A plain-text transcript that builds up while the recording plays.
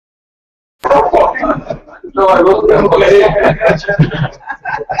No, I will. Okay.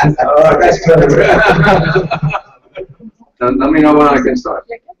 That's good. Let me know when I can start.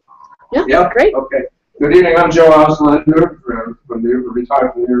 Yeah, Yep. great. Okay. Good evening. I'm Joe Auslander retired from the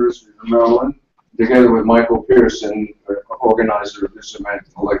University of Maryland, together with Michael Pearson, organizer of this event,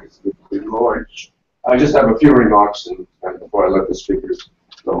 the Legacy of Lorch. I just have a few remarks before I let the speakers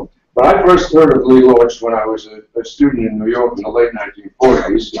go. But I first heard of Lee Lorch when I was a student in New York in the late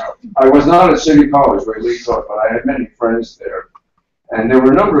 1940s. I was not at City College where Lee taught, but I had many friends there. And there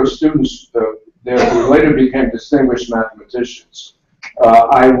were a number of students there who later became distinguished mathematicians.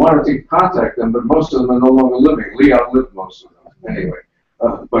 I wanted to contact them, but most of them are no longer living. Lee outlived most of them, anyway.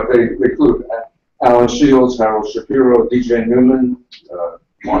 But they include Alan Shields, Harold Shapiro, D.J. Newman,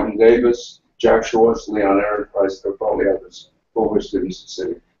 Martin Davis, Jack Schwartz, Leon Ehrenpreis. There are probably others who were students at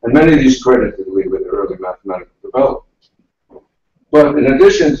City. And many of these credited Lee with early mathematical development. But in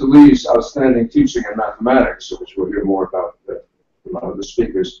addition to Lee's outstanding teaching in mathematics, which we'll hear more about from the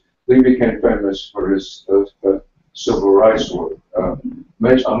speakers, Lee became famous for his civil rights work.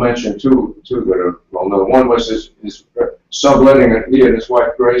 I'll mention two that are well known. One was his subletting. He and his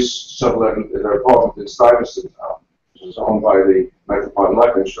wife Grace subletting their apartment in Stuyvesant Town, which was owned by the Metropolitan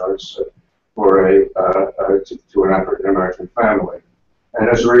Life Insurance for to an African American family. And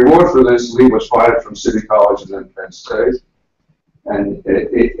as a reward for this, Lee was fired from City College and then Penn State. And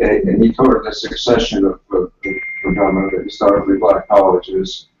he taught a succession of historically black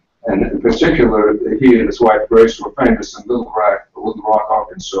colleges. And in particular, he and his wife Grace were famous in Little Rock,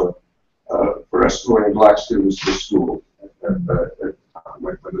 Arkansas, for escorting black students to school when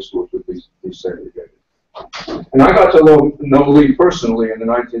the schools would be desegregated. And I got to know Lee personally in the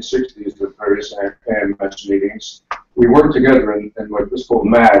 1960s at various AMS meetings. We worked together in what was called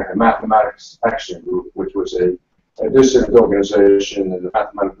MAG, the Mathematics Action Group, which was a dissident organization in the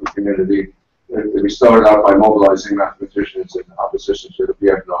mathematical community. We started out by mobilizing mathematicians in opposition to the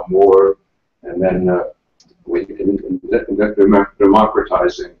Vietnam War, and then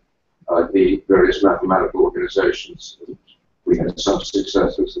democratizing the various mathematical organizations. We had some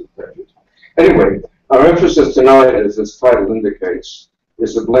successes. Anyway, our emphasis tonight, as this title indicates,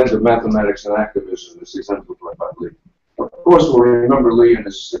 is a blend of mathematics and activism, as exemplified by Lee. Of course, we'll remember Lee and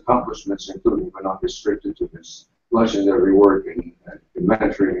his accomplishments, including but not restricted to his legendary work in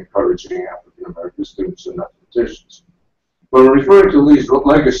mentoring and encouraging African American students and mathematicians. When referring to Lee's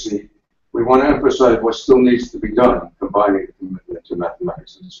legacy, we want to emphasize what still needs to be done, combining the commitment to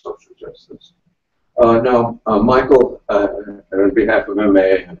mathematics and social justice. Now, Michael, on behalf of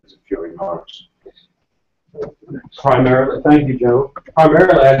MAA, has a few remarks. Primarily, thank you, Joe.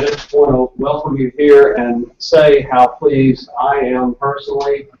 Primarily, I just want to welcome you here and say how pleased I am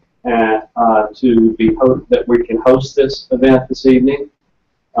personally that we can host this event this evening.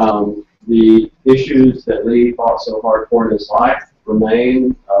 The issues that Lee fought so hard for in his life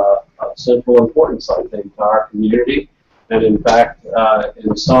remain of central importance, I think, to our community. And in fact,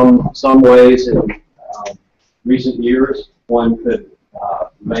 in some ways, in recent years, one could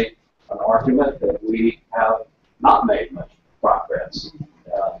make an argument that we have not made much progress,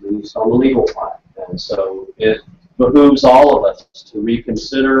 at least on the legal front. And so it behooves all of us to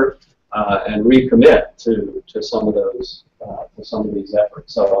reconsider and recommit to some of those these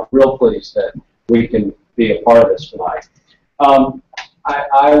efforts. So I'm real pleased that we can be a part of this tonight.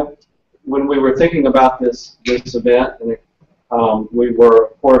 When we were thinking about this event, we were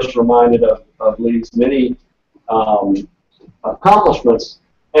of course reminded of Lee's many accomplishments,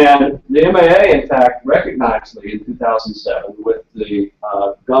 and the MAA in fact recognized Lee in 2007 with the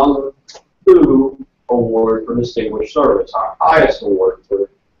Gung Fu Award for Distinguished Service, our highest award for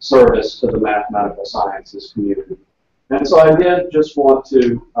service to the mathematical sciences community. And so I did just want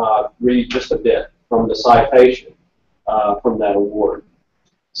to read just a bit from the citation from that award.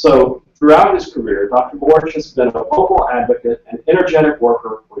 So throughout his career, Dr. Lorch has been a vocal advocate and energetic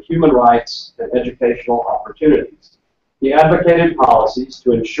worker for human rights and educational opportunities. He advocated policies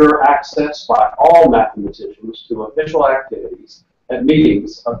to ensure access by all mathematicians to official activities at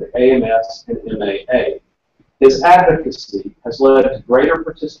meetings of the AMS and MAA. His advocacy has led to greater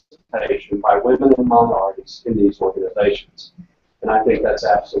participation by women and minorities in these organizations. And I think that's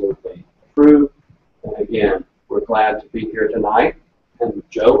absolutely true. And again, we're glad to be here tonight. And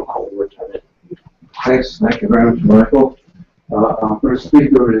Joe, I will return it. Thanks. Thank you very much, Michael. Our first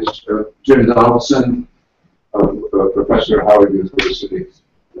speaker is Jim Donaldson, professor at Howard University,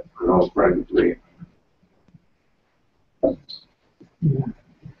 an old friend of Lee.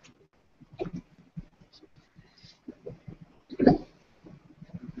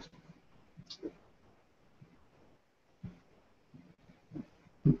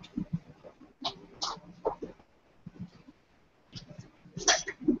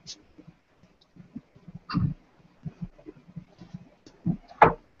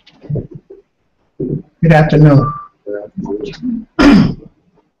 Good afternoon.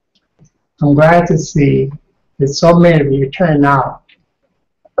 I'm glad to see that so many of you turn out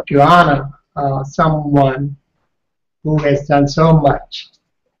to honor someone who has done so much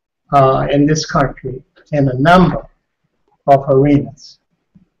in this country in a number of arenas.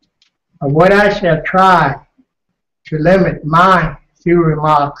 What I shall try to limit my few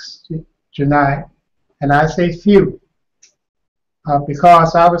remarks tonight, and I say few,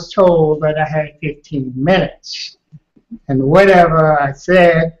 because I was told that I had 15 minutes. And whatever I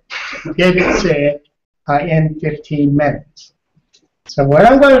said, get it said in 15 minutes. So what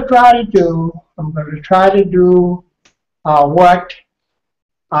I'm going to try to do, I'm going to try to do what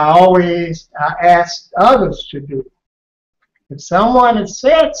I always ask others to do. If someone has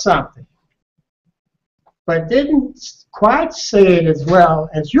said something, but didn't quite say it as well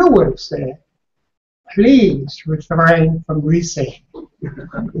as you would have said, please refrain from re-saying.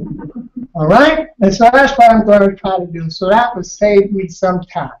 All right? And so that's what I'm going to try to do. So that would save me some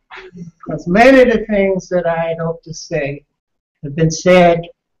time. Because many of the things that I had hoped to say have been said,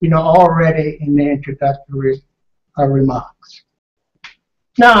 already in the introductory remarks.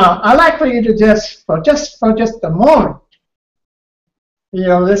 Now, I'd like for you to just for a moment,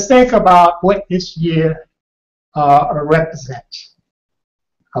 let's think about what this year represents.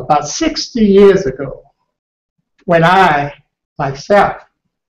 About 60 years ago, when I, myself,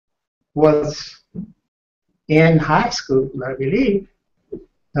 was in high school, I believe,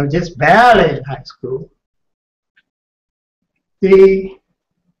 just barely in high school, the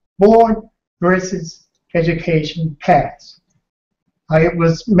Board versus Education passed. It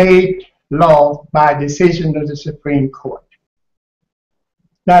was made law by decision of the Supreme Court.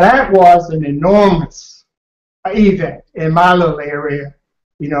 Now that was an enormous event in my little area,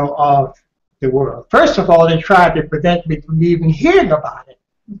 of the world. First of all, they tried to prevent me from even hearing about it.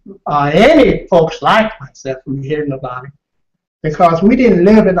 Any folks like myself from hearing about it, because we didn't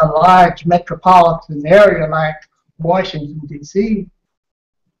live in a large metropolitan area like Washington, D.C.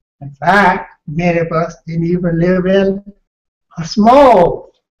 In fact, many of us didn't even live in a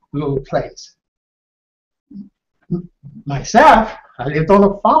small little place. Myself, I lived on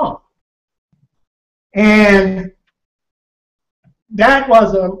a farm. And that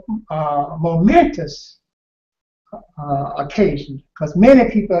was a momentous occasion, because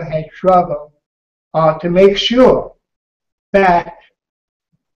many people had struggled to make sure that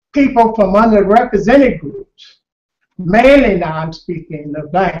people from underrepresented groups, mainly now I'm speaking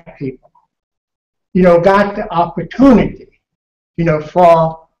of black people, got the opportunity,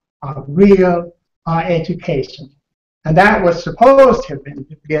 for a real education. And that was supposed to have been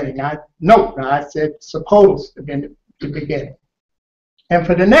the beginning. I said supposed to have been the beginning. And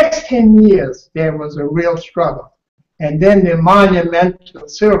for the next 10 years, there was a real struggle. And then the monumental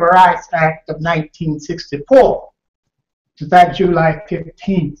Civil Rights Act of 1964, that July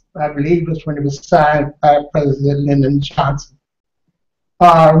 15th, I believe was when it was signed by President Lyndon Johnson,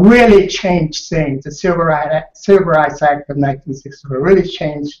 really changed things. The Civil Rights Act of 1964 really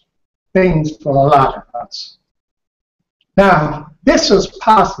changed things for a lot of us. Now, this was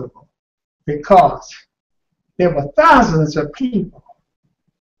possible because there were thousands of people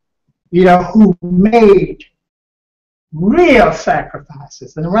who made real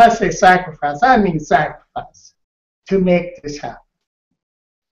sacrifices. And when I say sacrifice, I mean sacrifice to make this happen.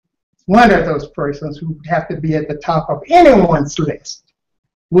 One of those persons who would have to be at the top of anyone's list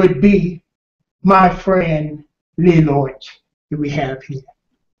would be my friend Lorch, who we have here.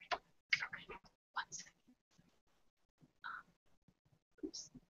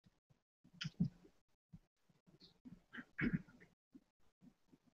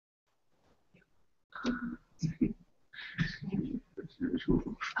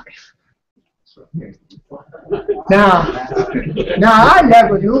 Now I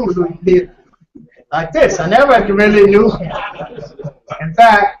never knew Louis like this. I never really knew him. In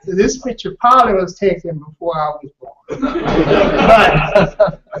fact, this picture probably was taken before I was born.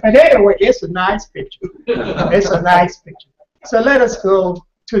 But anyway, it's a nice picture. It's a nice picture. So let us go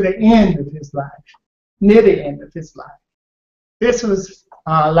to the end of his life, near the end of his life. This was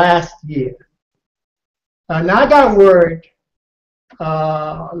last year. Now I got word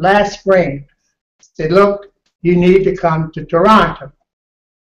last spring. Said, look, you need to come to Toronto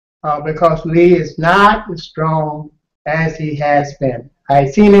because Lee is not as strong as he has been. I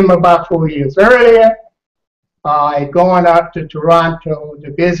had seen him about 4 years earlier. I had gone up to Toronto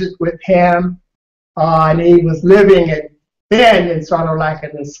to visit with him, and he was living in sort of like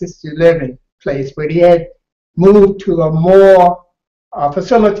an assisted living place, but he had moved to a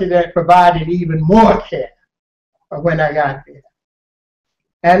facility that provided even more care when I got there.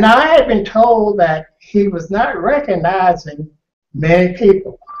 And I had been told that he was not recognizing many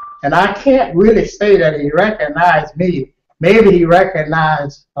people. And I can't really say that he recognized me. Maybe he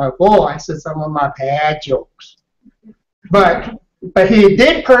recognized my voice and some of my bad jokes. But he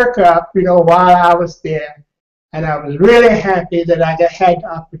did perk up, you know, while I was there. And I was really happy that I had the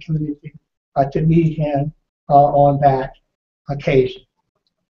opportunity to meet him on that occasion.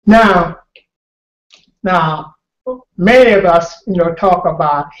 Now, many of us, you know, talk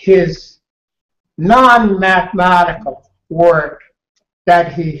about his non-mathematical work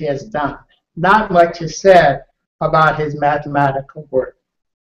that he has done. Not much is said about his mathematical work.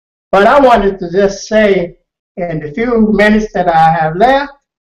 But I wanted to just say, in the few minutes that I have left,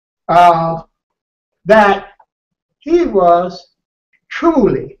 that he was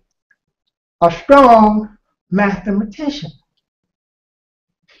truly a strong mathematician.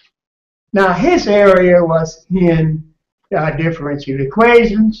 Now, his area was in differential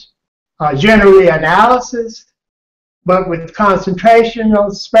equations, general analysis, but with concentration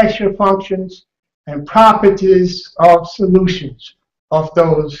on special functions and properties of solutions of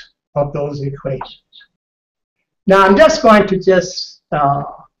those equations. Now, I'm just going to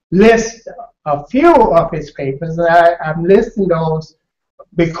list a few of his papers. I'm listing those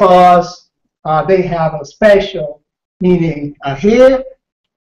because they have a special meaning here.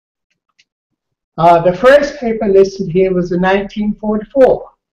 The first paper listed here was in 1944.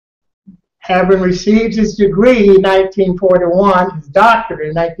 Having received his degree in 1941, his doctorate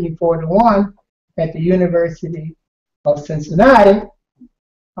in 1941 at the University of Cincinnati,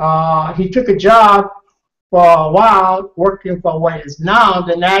 he took a job for a while working for what is now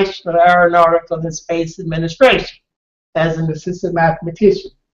the National Aeronautical and Space Administration as an assistant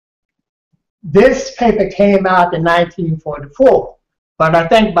mathematician. This paper came out in 1944, but I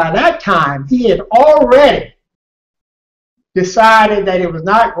think by that time he had already decided that it was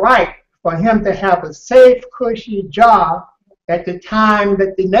not right for him to have a safe, cushy job at the time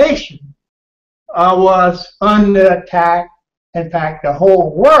that the nation was under attack. In fact, the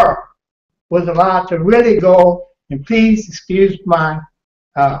whole world was about to really go, and please excuse my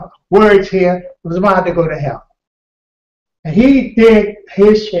words here, was about to go to hell. And he did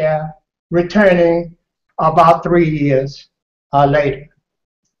his share, returning about 3 years later.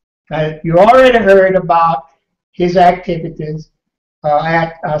 You already heard about his activities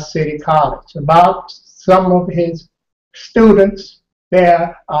at City College, about some of his students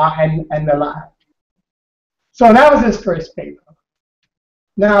there and the like. So that was his first paper.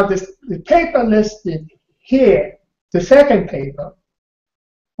 Now, the paper listed here, the second paper,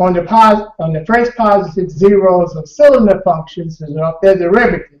 on the first positive zeros of cylinder functions and of their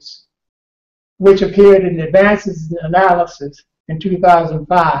derivatives, which appeared in Advances in Analysis in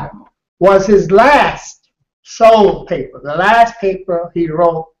 2005, was his last sole paper, the last paper he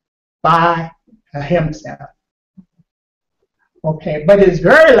wrote by himself. Okay, but his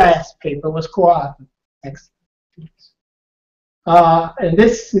very last paper was co-authored. And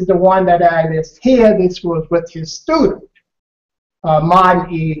this is the one that I list here. This was with his student,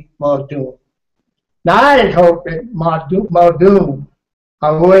 Martin E. Muldoon. Now, I had hoped that Muldoon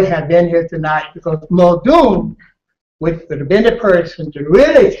would have been here tonight, because Muldoon would have been the person to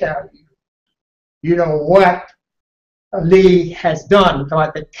really tell you, you know, what Lee has done,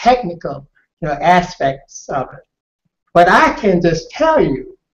 about the technical, you know, aspects of it. But I can just tell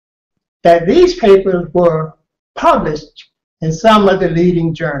you that these papers were published in some of the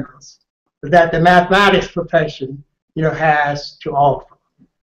leading journals that the mathematics profession, you know, has to offer.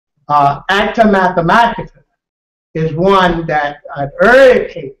 Acta Mathematica is one that an early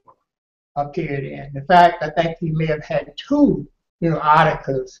paper appeared in. In fact, I think he may have had 2, you know,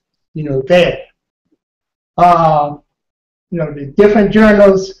 articles, you know, there. You know, the different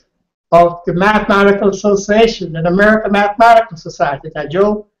journals of the Mathematical Association and American Mathematical Society. Now,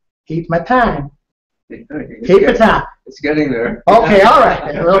 Joe, keep my time. Keep the time. It's getting there. Okay, all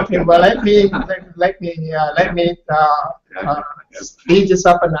right. Okay, well, let me speed this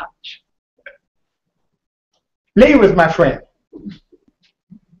up a notch. Lee was my friend,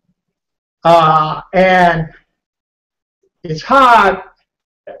 and it's hard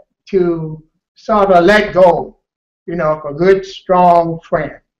to sort of let go, you know, of a good, strong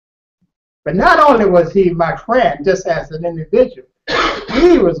friend. But not only was he my friend, just as an individual,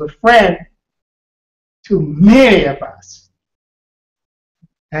 he was a friend to many of us.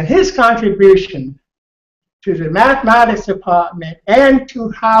 And his contribution to the mathematics department and to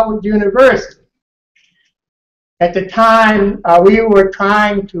Howard University, at the time we were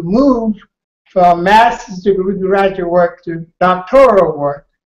trying to move from master's degree graduate work to doctoral work,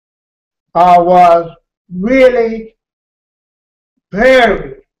 was really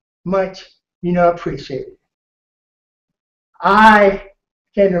very much, appreciated. I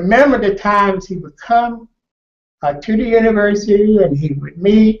can remember the times he would come to the university and he would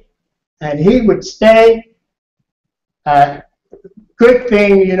meet and he would stay. Good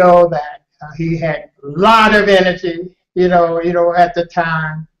thing, that he had a lot of energy, at the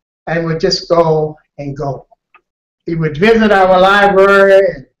time, and would just go and go. He would visit our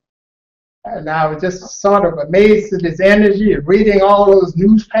library, and I was just sort of amazed at his energy of reading all those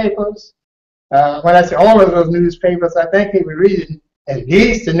newspapers. When I say all of those newspapers, I think he was reading at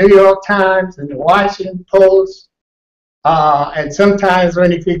least the New York Times and the Washington Post. And sometimes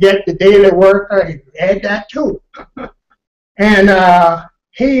when he could get the Daily Worker, he read that too. And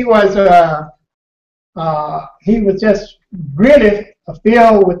he was just really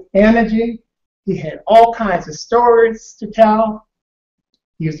filled with energy. He had all kinds of stories to tell.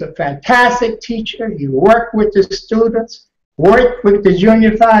 He was a fantastic teacher. He worked with the students, worked with the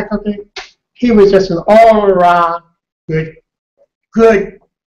junior faculty. He was just an all-around good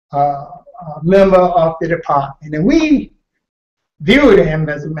member of the department. And we viewed him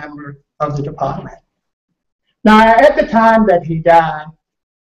as a member of the department. Now, at the time that he died,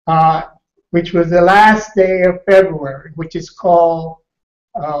 which was the last day of February, which is called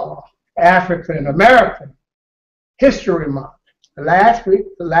African American History Month, the last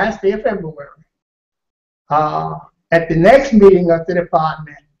day of February, at the next meeting of the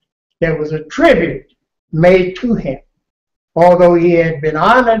department, there was a tribute made to him. Although he had been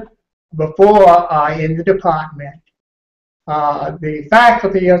honored before in the department, the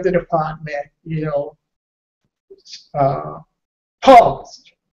faculty of the department,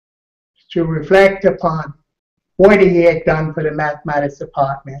 paused to reflect upon what he had done for the mathematics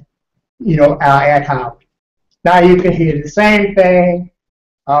department, at Howard. Now you can hear the same thing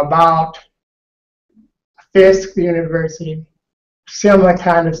about Fisk University. Similar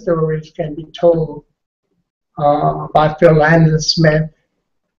kind of stories can be told about Philander Smith.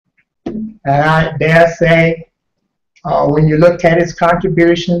 And I dare say, when you look at his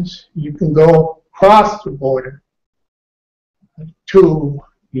contributions, you can go across the border to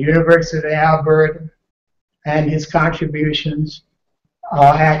the University of Alberta and his contributions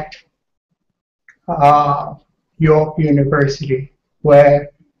at York University, where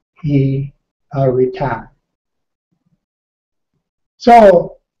he retired.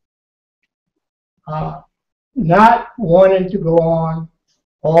 So, not wanting to go on,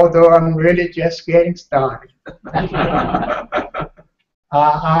 although I'm really just getting started,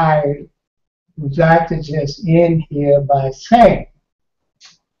 I would like to just end here by saying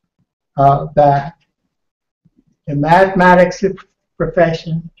that the mathematics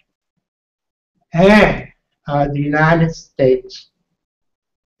profession and the United States,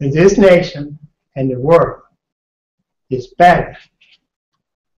 this nation, and the world is better.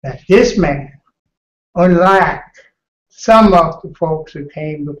 That this man, unlike some of the folks who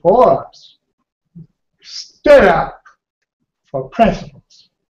came before us, stood up for principles,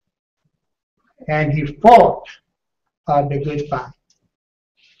 and he fought the good fight.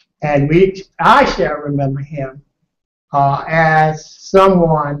 And I shall remember him as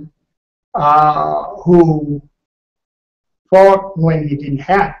someone who fought when he didn't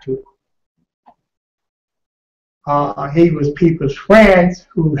have to. He was people's friends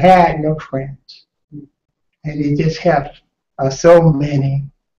who had no friends. And he just helped so many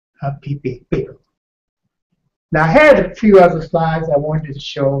people. Now, I had a few other slides I wanted to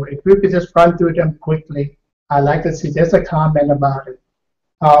show. If we could just run through them quickly, I'd like to see just a comment about it.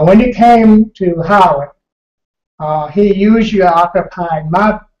 When he came to Howard, he usually occupied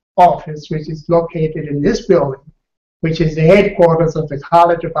my office, which is located in this building, which is the headquarters of the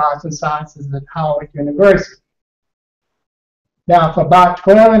College of Arts and Sciences at Howard University. Now, for about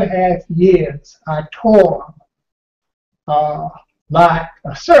 12 and a half years, I tore my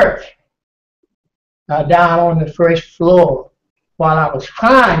search down on the first floor while I was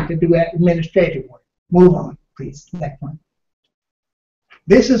trying to do administrative work. Move on, please, next one.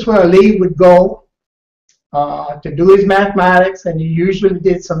 This is where Lee would go to do his mathematics, and he usually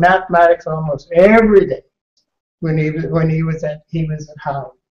did some mathematics almost every day when he was at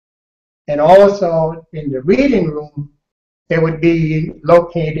Howard. And also in the reading room, there would be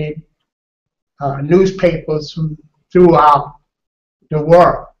located newspapers from throughout the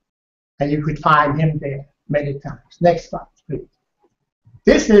world, and you could find him there many times. Next slide, please.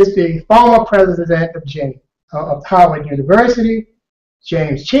 This is the former president of Howard University,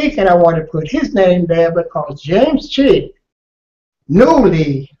 James Cheek, and I want to put his name there because James Cheek knew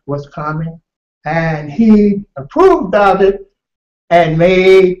Lee was coming, and he approved of it and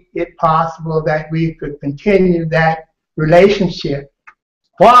made it possible that we could continue that relationship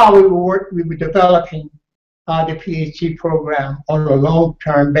while we were developing the PhD program on a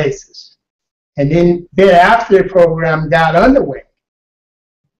long-term basis. And then after the program got underway,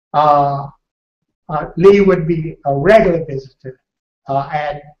 Lee would be a regular visitor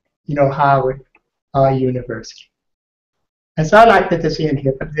at Howard University. And so I'd like to just end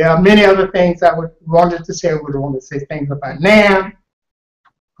here, but there are many other things I would wanted to say. I would want to say things about NAM,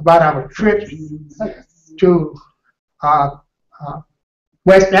 about our trip to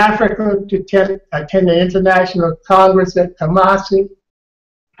West Africa to attend the International Congress at Kumasi,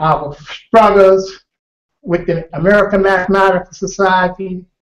 our struggles with the American Mathematical Society,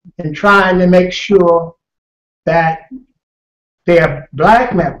 and trying to make sure that their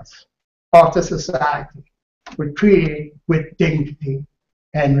black members of the society were treated with dignity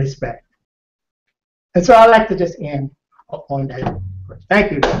and respect. And so I'd like to just end on that.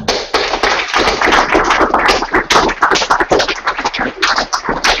 Thank you.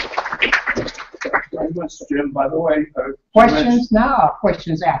 Very much, Jim. By the way, questions now or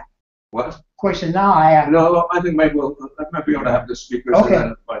questions after? What? Question now, I have. No, I think maybe we might be able to have the speakers Okay. and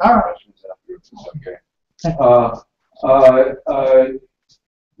then find All right. questions after. It's okay.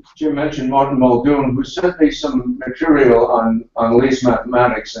 Jim mentioned Martin Muldoon, who sent me some material on Lee's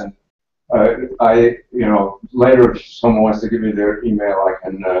mathematics, and later if someone wants to give me their email, I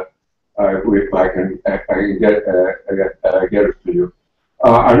can get it for you.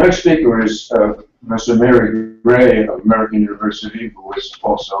 Our next speaker is Professor Mary Gray of American University, who is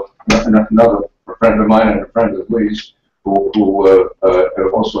also another friend of mine and a friend of Lee's, who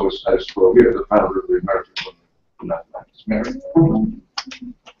also is the founder of the American Women in Mathematics. Mary.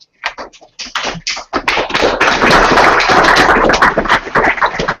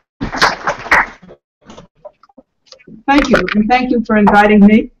 Thank you, and thank you for inviting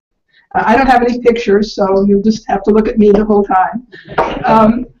me. I don't have any pictures, so you'll just have to look at me the whole time.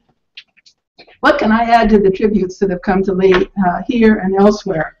 What can I add to the tributes that have come to Lee here and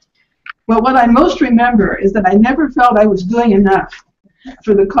elsewhere? Well, what I most remember is that I never felt I was doing enough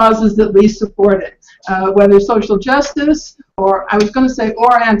for the causes that Lee supported, whether social justice, or I was going to say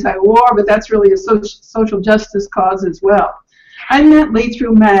or anti-war, but that's really a social justice cause as well. I met Lee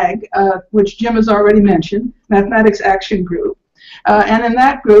through MAG, which Jim has already mentioned, Mathematics Action Group. And in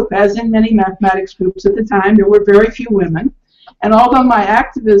that group, as in many mathematics groups at the time, there were very few women. And although my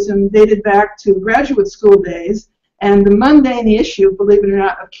activism dated back to graduate school days, and the mundane issue, believe it or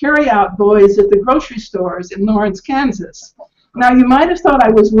not, of carry-out boys at the grocery stores in Lawrence, Kansas. Now, you might have thought I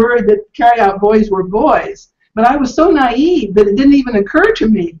was worried that carry-out boys were boys, but I was so naive that it didn't even occur to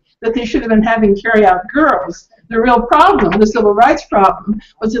me that they should have been having carry-out girls. The real problem, the civil rights problem,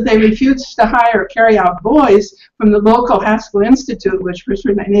 was that they refused to hire carry-out boys from the local Haskell Institute, which was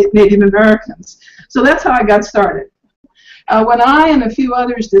for Native Americans. So that's how I got started. When I and a few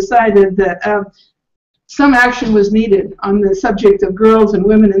others decided that some action was needed on the subject of girls and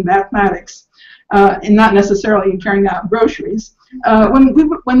women in mathematics, and not necessarily in carrying out groceries,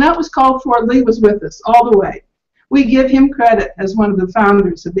 when that was called for, Lee was with us all the way. We give him credit as one of the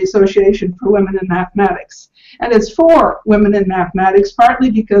founders of the Association for Women in Mathematics. And it's for women in mathematics, partly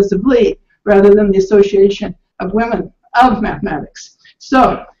because of Lee, rather than the Association of Women of Mathematics.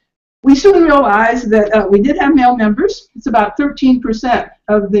 So we soon realized that we did have male members. It's about 13%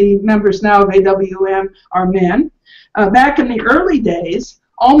 of the members now of AWM are men. Back in the early days,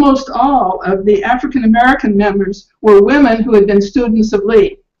 almost all of the African American members were women who had been students of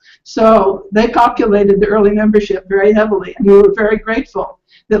Lee. So they populated the early membership very heavily, and we were very grateful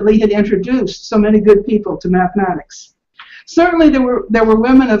that Lee had introduced so many good people to mathematics. Certainly there were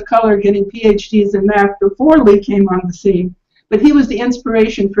women of color getting PhDs in math before Lee came on the scene, but he was the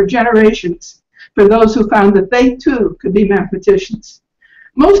inspiration for generations, for those who found that they too could be mathematicians.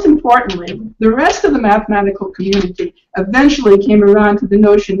 Most importantly, the rest of the mathematical community eventually came around to the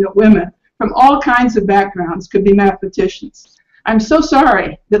notion that women from all kinds of backgrounds could be mathematicians. I'm so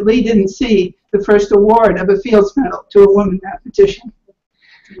sorry that Lee didn't see the first award of a Fields Medal to a woman mathematician.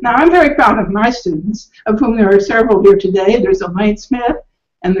 Now, I'm very proud of my students, of whom there are several here today. There's Elaine Smith,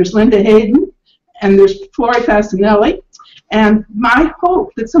 and there's Linda Hayden, and there's Flori Fasinelli. And my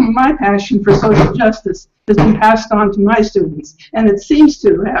hope that some of my passion for social justice has been passed on to my students, and it seems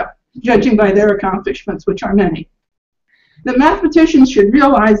to have, judging by their accomplishments, which are many. That mathematicians should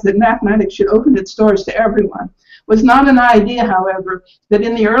realize that mathematics should open its doors to everyone was not an idea, however, that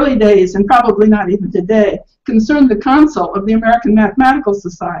in the early days, and probably not even today, concerned the Council of the American Mathematical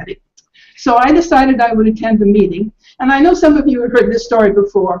Society. So I decided I would attend the meeting, and I know some of you have heard this story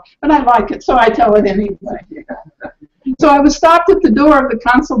before, but I like it, so I tell it anyway. So I was stopped at the door of the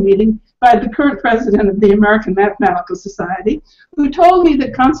council meeting by the current president of the American Mathematical Society, who told me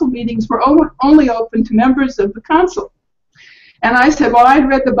that council meetings were only open to members of the council. And I said, well, I'd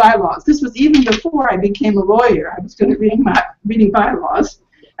read the bylaws. This was even before I became a lawyer. I was going to be reading bylaws.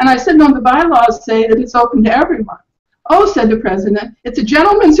 And I said, no, the bylaws say that it's open to everyone. Oh, said the president, it's a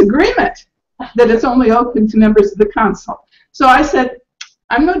gentleman's agreement that it's only open to members of the council. So I said,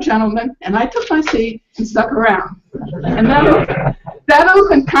 I'm no gentleman, and I took my seat and stuck around. And that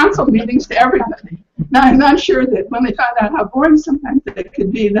opened council meetings to everybody. Now, I'm not sure that when they found out how boring sometimes they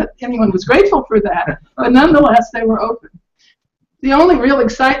could be, that anyone was grateful for that, but nonetheless, they were open. The only real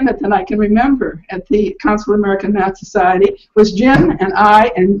excitement that I can remember at the Council of American Math Society was Jim and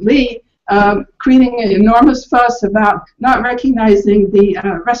I and Lee creating an enormous fuss about not recognizing the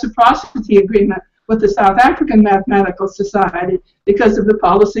reciprocity agreement with the South African Mathematical Society because of the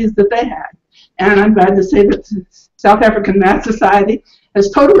policies that they had. And I'm glad to say that the South African Math Society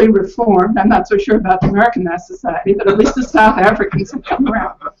has totally reformed. I'm not so sure about the American Math Society, but at least the South Africans have come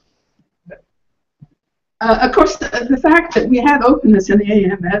around. Of course, the fact that we had openness in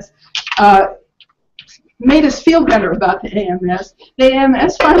the AMS made us feel better about the AMS. The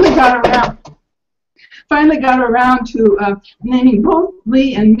AMS finally got around to naming both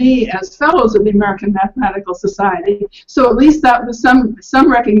Lee and me as fellows of the American Mathematical Society. So at least that was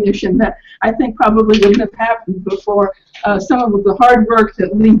some recognition that I think probably wouldn't have happened before some of the hard work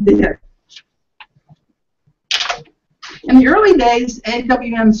that Lee did. In the early days,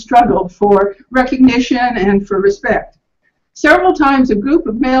 AWM struggled for recognition and for respect. Several times a group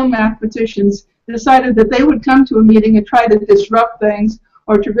of male mathematicians decided that they would come to a meeting and try to disrupt things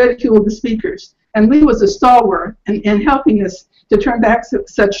or to ridicule the speakers. And Lee was a stalwart in helping us to turn back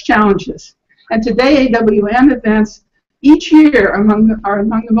such challenges. And today, AWM events each year are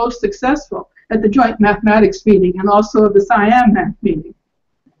among the most successful at the Joint Mathematics meeting and also the Siam Math meeting.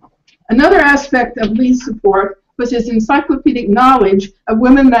 Another aspect of Lee's support was his encyclopedic knowledge of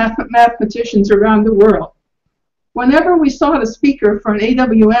women mathematicians around the world. Whenever we sought a speaker for an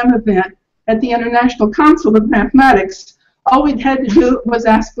AWM event at the International Council of Mathematics, all we had to do was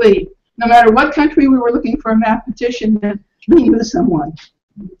ask Lee. No matter what country we were looking for a mathematician, Lee knew someone.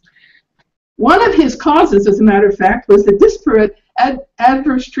 One of his causes, as a matter of fact, was the disparate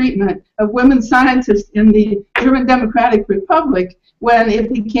adverse treatment of women scientists in the German Democratic Republic when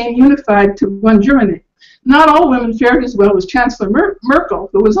it became unified to one Germany. Not all women fared as well as Chancellor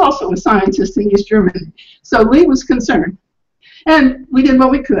Merkel, who was also a scientist in East Germany. So Lee was concerned. And we did what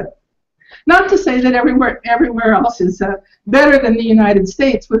we could. Not to say that everywhere else is better than the United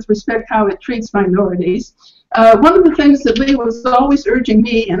States with respect to how it treats minorities. One of the things that Lee was always urging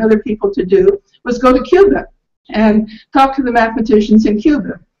me and other people to do was go to Cuba and talk to the mathematicians in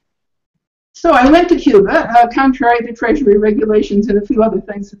Cuba. So I went to Cuba, contrary to Treasury regulations and a few other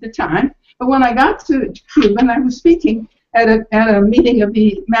things at the time. But when I got to Cuba and I was speaking at a meeting of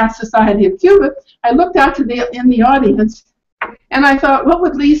the Math Society of Cuba, I looked out in the audience and I thought, what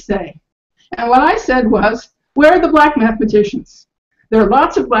would Lee say? And what I said was, where are the black mathematicians? There are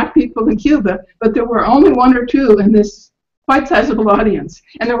lots of black people in Cuba, but there were only one or two in this quite sizable audience.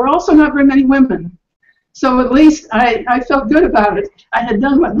 And there were also not very many women. So at least I felt good about it. I had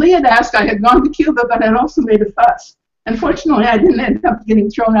done what Lee had asked. I had gone to Cuba, but I had also made a fuss. Unfortunately, I didn't end up getting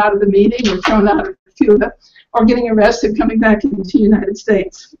thrown out of the meeting or thrown out of Cuba or getting arrested coming back into the United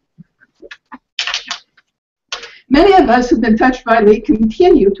States. Many of us who've been touched by Lee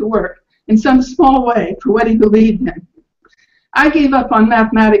continue to work in some small way for what he believed in. I gave up on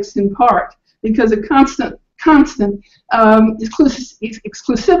mathematics in part because of constant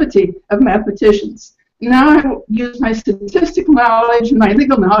exclusivity of mathematicians. Now I use my statistical knowledge and my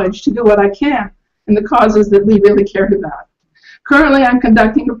legal knowledge to do what I can in the causes that Lee really cared about. Currently, I'm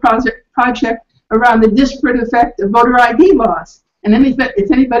conducting a project around the disparate effect of voter ID laws. And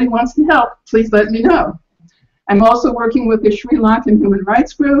if anybody wants to help, please let me know. I'm also working with the Sri Lankan Human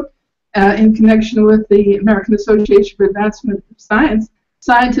Rights Group in connection with the American Association for Advancement of Science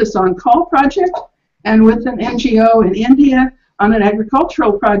Scientists on Call project, and with an NGO in India on an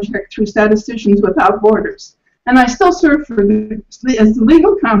agricultural project through Statisticians Without Borders. And I still serve as the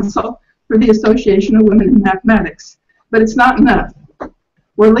legal counsel for the Association of Women in Mathematics. But it's not enough.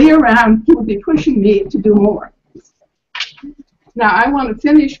 Were Lee around, he would be pushing me to do more. Now, I want to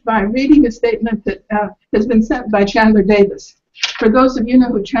finish by reading a statement that has been sent by Chandler Davis. For those of you who know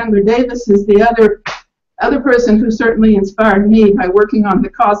who Chandler Davis is, the other person who certainly inspired me by working on the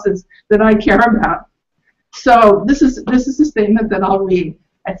causes that I care about. So this is a statement that I'll read.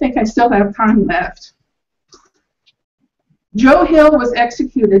 I think I still have time left. Joe Hill was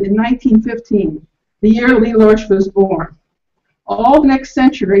executed in 1915, the year Lee Lorch was born. All next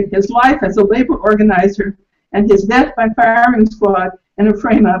century, his life as a labor organizer and his death by firing squad in a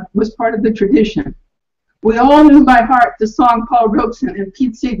frame-up was part of the tradition. We all knew by heart the song Paul Robeson and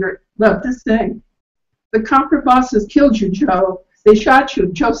Pete Seeger loved to sing. The Conquer bosses killed you, Joe. They shot you,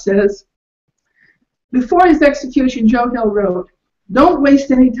 Joe says. Before his execution, Joe Hill wrote, "Don't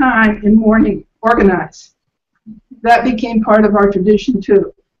waste any time in mourning, organize." That became part of our tradition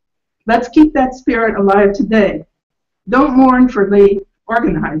too. Let's keep that spirit alive today. Don't mourn for Lee,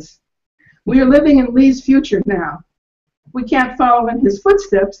 organize. We are living in Lee's future now. We can't follow in his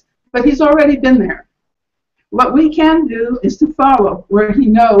footsteps, but he's already been there. What we can do is to follow where he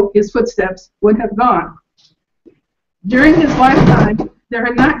knows his footsteps would have gone. During his lifetime, there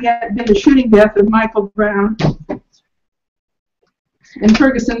had not yet been a shooting death of Michael Brown in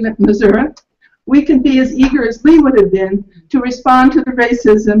Ferguson, Missouri. We can be as eager as Lee would have been to respond to the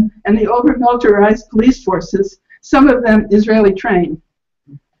racism and the over-militarized police forces, some of them Israeli trained.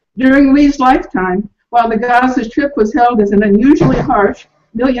 During Lee's lifetime, while the Gaza Strip was held as an unusually harsh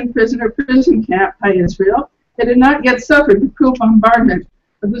million-prisoner prison camp by Israel, it had not yet suffered the cruel bombardment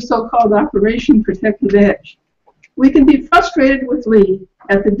of the so-called Operation Protective Edge. We can be frustrated with Lee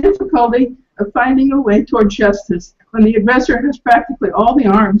at the difficulty of finding a way toward justice when the aggressor has practically all the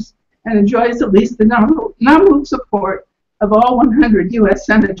arms and enjoys at least the nominal support of all 100 U.S.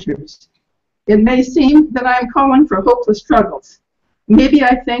 senators. It may seem that I am calling for hopeless struggles. Maybe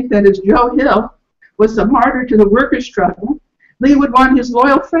I think that as Joe Hill was a martyr to the workers' struggle, Lee would want his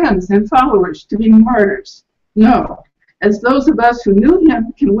loyal friends and followers to be martyrs. No, as those of us who knew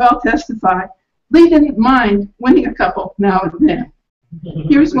him can well testify, Lee didn't mind winning a couple now and then.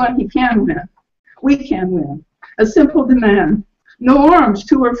 Here's one he can win. We can win. A simple demand. No arms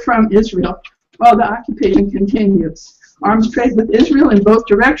to or from Israel while the occupation continues. Arms trade with Israel in both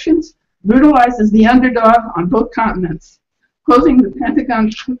directions brutalizes the underdog on both continents. Closing the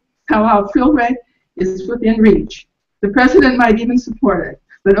Pentagon-Pal Freeway is within reach. The president might even support it,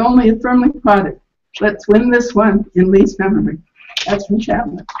 but only if firmly plotted. Let's win this one in Lee's memory. That's from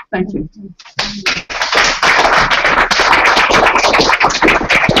Chapman. Thank you.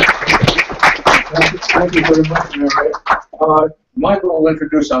 Thank you very much, Mary. Michael will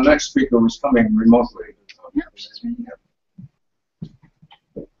introduce our next speaker who's coming remotely.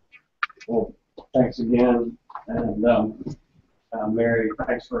 Well, thanks again. And Mary,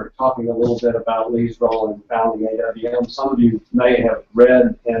 thanks for talking a little bit about Lee's role in founding AWM. Some of you may have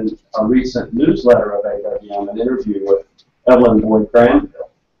read in a recent newsletter of AWM an interview with Evelyn Boyd Granville,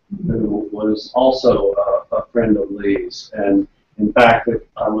 who was also a friend of Lee's. And in fact,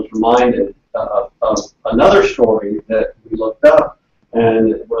 I was reminded of another story that we looked up, and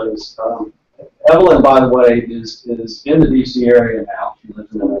it was Evelyn, by the way, is in the D.C. area now. She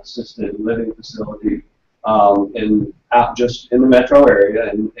lives in an assisted living facility just in the metro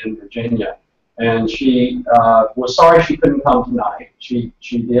area in Virginia. And she was sorry she couldn't come tonight. She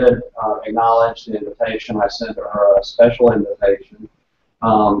did acknowledge the invitation. I sent her a special invitation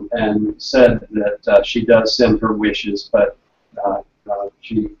and said that she does send her wishes, but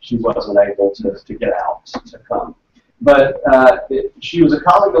she wasn't able to get out to come. But she was a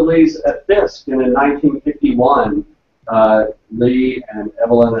colleague of Lee's at Fisk, and in 1951, Lee and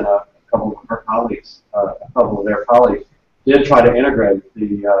Evelyn and a couple of her colleagues, their colleagues, did try to integrate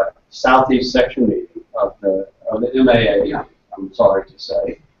the Southeast section meeting of the MAA. I'm sorry to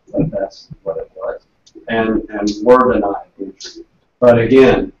say, but that's what it was, and were denied entry. But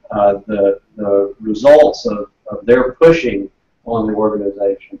again, the results of their pushing on the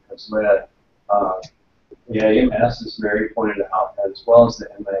organization has led the AMS, as Mary pointed out, as well as the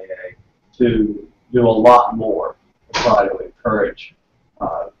MAA, to do a lot more to try to encourage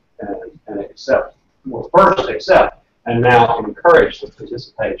and accept, well, first accept, and now encourage the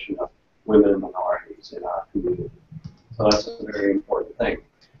participation of women and minorities in our community. So that's a very important thing.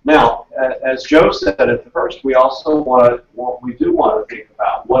 Now, as Joe said at the first, we also we do want to think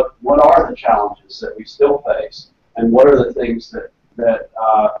about what are the challenges that we still face, and what are the things that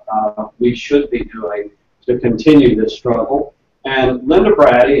we should be doing to continue this struggle. And Linda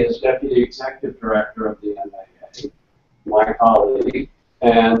Braddy is Deputy Executive Director of the MAA, my colleague,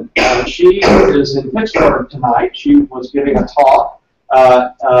 and she is in Pittsburgh tonight. She was giving a talk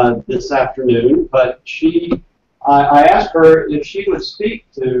this afternoon, but I asked her if she would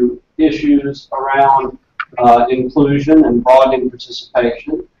speak to issues around inclusion and broadening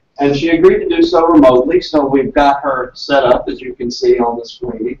participation, and she agreed to do so remotely, so we've got her set up, as you can see on the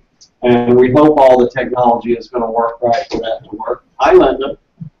screen, and we hope all the technology is going to work right for that to work. Hi, Linda.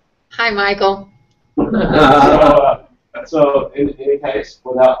 Hi, Michael. So in any case,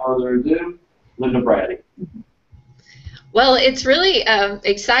 without further ado, Linda Braddy. Well, it's really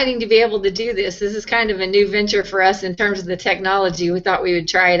exciting to be able to do this. This is kind of a new venture for us in terms of the technology. We thought we would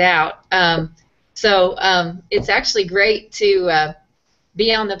try it out. It's actually great to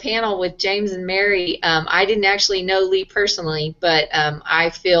be on the panel with James and Mary. I didn't actually know Lee personally, but I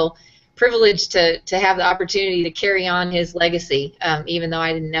feel privileged to have the opportunity to carry on his legacy, even though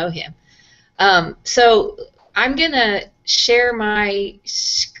I didn't know him. So I'm going to share my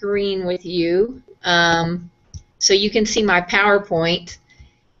screen with you. So you can see my PowerPoint,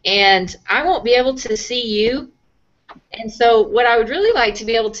 and I won't be able to see you. And so what I would really like to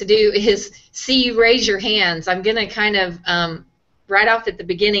be able to do is see you raise your hands. I'm going to kind of, right off at the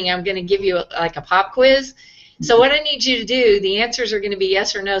beginning, I'm going to give you like a pop quiz. So what I need you to do, the answers are going to be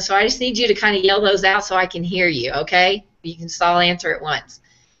yes or no, so I just need you to kind of yell those out so I can hear you, okay? You can just all answer at once.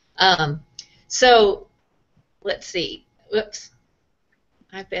 So let's see. Whoops.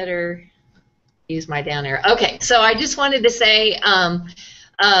 I better use my down arrow. Okay, so I just wanted to say that,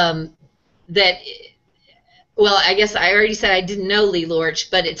 well, I guess I already said I didn't know Lee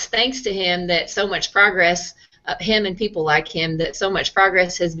Lorch, but it's thanks to him that so much progress, him and people like him, that so much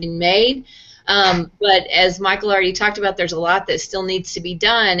progress has been made. But as Michael already talked about, there's a lot that still needs to be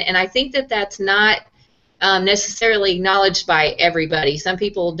done, and I think that that's not necessarily acknowledged by everybody. Some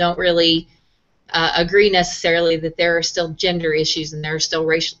people don't really agree necessarily that there are still gender issues and there are still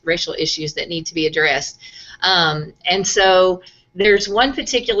racial issues that need to be addressed. And so there's one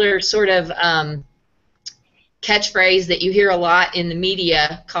particular sort of catchphrase that you hear a lot in the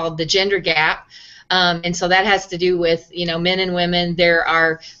media called the gender gap. And so that has to do with, you know, men and women. There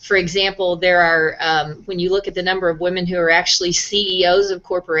are, for example, there are, when you look at the number of women who are actually CEOs of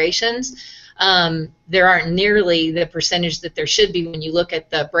corporations, there aren't nearly the percentage that there should be when you look at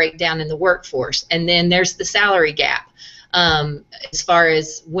the breakdown in the workforce. And then there's the salary gap, as far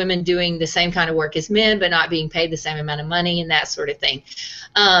as women doing the same kind of work as men but not being paid the same amount of money and that sort of thing.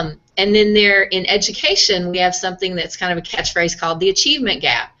 And then there, in education, we have something that's kind of a catchphrase called the achievement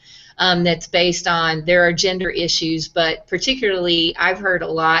gap. That's based on, there are gender issues, but particularly I've heard a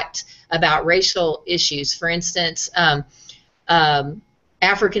lot about racial issues. For instance,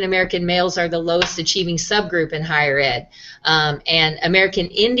 African American males are the lowest achieving subgroup in higher ed, and American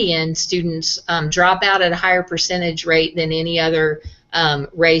Indian students drop out at a higher percentage rate than any other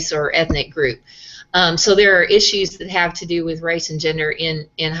race or ethnic group. So there are issues that have to do with race and gender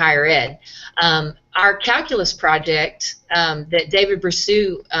in higher ed. Our calculus project that David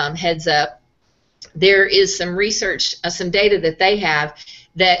Brissou heads up, there is some research, some data that they have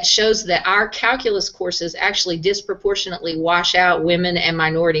that shows that our calculus courses actually disproportionately wash out women and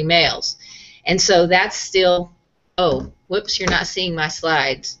minority males. And so that's still, oh, whoops, you're not seeing my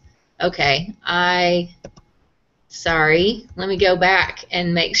slides. Okay, sorry, let me go back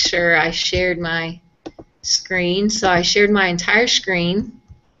and make sure I shared my screen. So I shared my entire screen.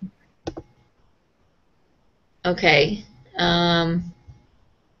 Okay. Now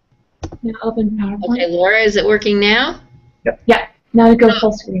open PowerPoint. Okay, Laura, is it working now? Yep. Yeah. Now to go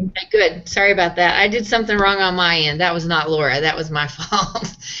full screen. Okay, good. Sorry about that. I did something wrong on my end. That was not Laura. That was my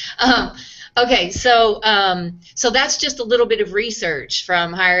fault. Okay, so that's just a little bit of research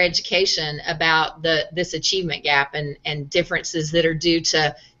from higher education about this achievement gap and differences that are due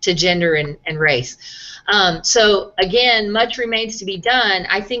to gender and race. So again, much remains to be done.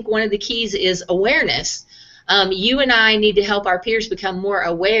 I think one of the keys is awareness. You and I need to help our peers become more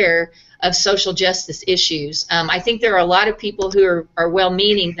aware of social justice issues. I think there are a lot of people who are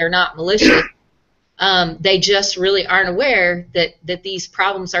well-meaning. They're not malicious. They just really aren't aware that these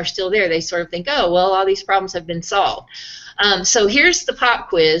problems are still there. They sort of think, oh, well, all these problems have been solved. So here's the pop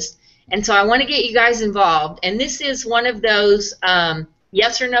quiz, and so I want to get you guys involved. And this is one of those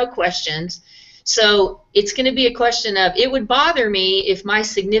yes or no questions. So it's going to be a question of, it would bother me if my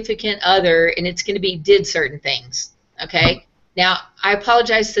significant other, and it's going to be, did certain things, okay? Now, I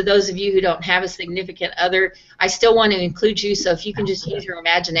apologize to those of you who don't have a significant other. I still want to include you, so if you can just use your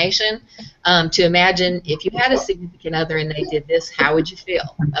imagination to imagine if you had a significant other and they did this, how would you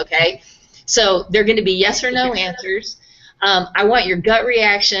feel, okay? So they're going to be yes or no answers. I want your gut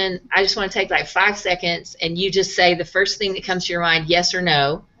reaction. I just want to take like 5 seconds, and you just say the first thing that comes to your mind, yes or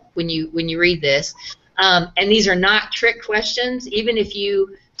no, when you read this. And these are not trick questions. Even if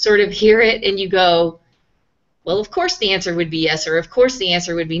you sort of hear it and you go, well, of course the answer would be yes, or of course the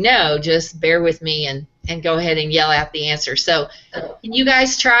answer would be no, just bear with me and go ahead and yell out the answer. So can you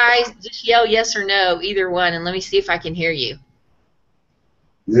guys try, just yell yes or no, either one, and let me see if I can hear you.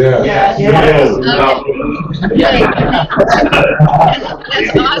 Yeah. That's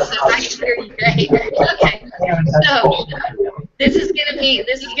awesome. I can hear you great. Okay. So this is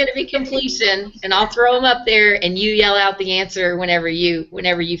gonna be completion, and I'll throw them up there, and you yell out the answer whenever you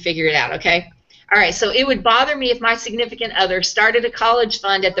figure it out. Okay. All right. So it would bother me if my significant other started a college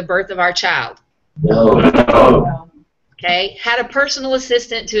fund at the birth of our child. No. Okay. Had a personal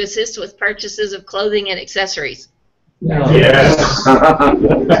assistant to assist with purchases of clothing and accessories. Yes. Okay,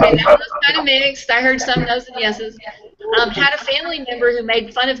 that was kind of mixed. I heard some no's and yeses. Had a family member who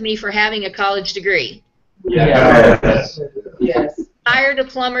made fun of me for having a college degree. Yes. Hired a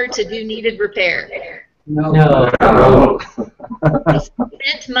plumber to do needed repair. No.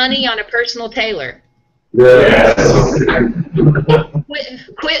 Spent money on a personal tailor. Yes.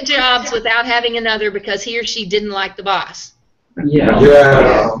 Quit jobs without having another because he or she didn't like the boss. Yeah.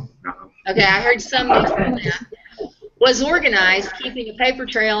 Okay, I heard some mixed on that. Was organized, keeping a paper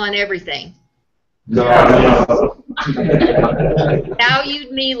trail on everything. No.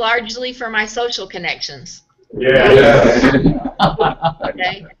 Valued me largely for my social connections. Yes.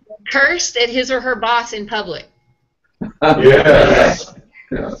 Okay. Cursed at his or her boss in public. Yes.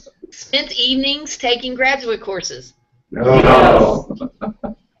 Spent evenings taking graduate courses. No.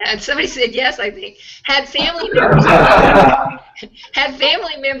 And somebody said yes, I think. Had family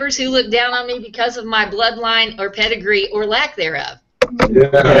members who looked down on me because of my bloodline or pedigree or lack thereof.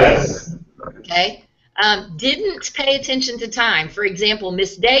 Yes. Okay. Didn't pay attention to time. For example,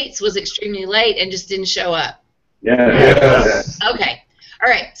 missed dates, was extremely late, and just didn't show up. Yes. Okay. All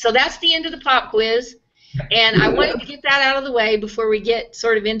right. So that's the end of the pop quiz. And I wanted to get that out of the way before we get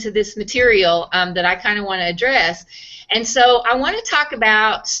sort of into this material that I kind of want to address. And so I want to talk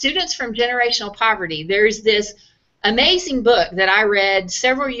about students from generational poverty. There's this amazing book that I read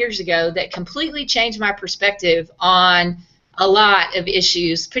several years ago that completely changed my perspective on a lot of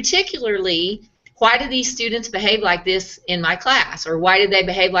issues, particularly why do these students behave like this in my class, or why do they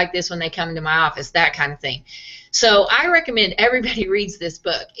behave like this when they come into my office, that kind of thing. So I recommend everybody reads this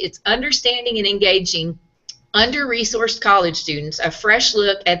book. It's Understanding and Engaging Under-Resourced College Students, a fresh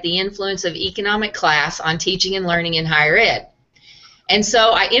look at the influence of economic class on teaching and learning in higher ed. And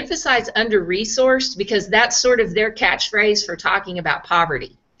so I emphasize under-resourced because that's sort of their catchphrase for talking about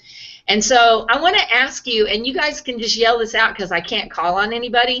poverty. And so I want to ask you, and you guys can just yell this out because I can't call on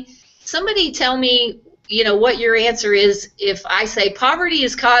anybody. Somebody tell me, you know, what your answer is if I say poverty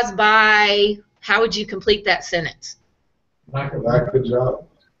is caused by, how would you complete that sentence? Lack of a job.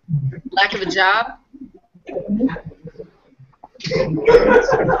 Lack of a job?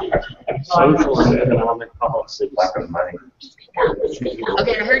 Social and economic policies. Lack of money.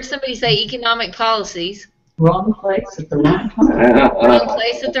 Okay, I heard somebody say economic policies. Wrong place at the wrong time. Wrong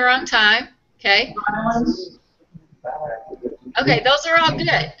place at the wrong time. Okay. Okay, those are all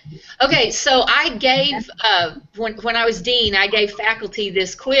good. Okay, so I gave, when I was dean, I gave faculty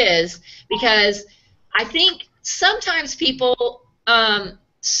this quiz because I think sometimes people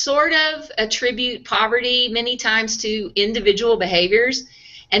sort of attribute poverty many times to individual behaviors,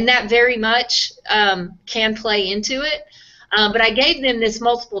 and that very much can play into it. But I gave them this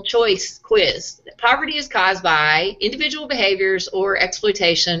multiple choice quiz. Poverty is caused by individual behaviors or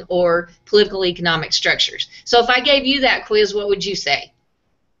exploitation or political economic structures. So if I gave you that quiz, what would you say?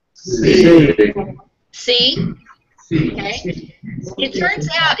 C. C? Okay. It turns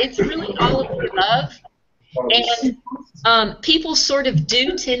out it's really all of the above. And people sort of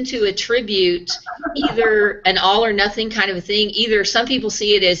do tend to attribute either an all or nothing kind of a thing. Either some people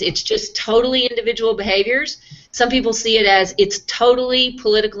see it as it's just totally individual behaviors. Some people see it as it's totally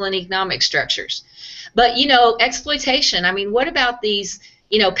political and economic structures. But, you know, exploitation, I mean, what about these,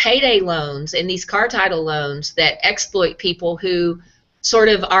 you know, payday loans and these car title loans that exploit people who sort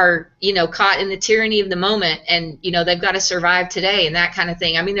of are, you know, caught in the tyranny of the moment and, you know, they've got to survive today and that kind of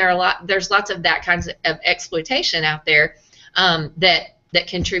thing. I mean, there's lots of that kinds of exploitation out there that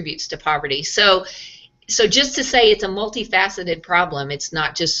contributes to poverty. So just to say it's a multifaceted problem, it's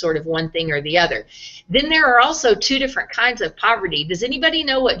not just sort of one thing or the other. Then there are also two different kinds of poverty. Does anybody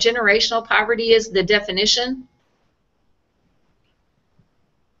know what generational poverty is, the definition?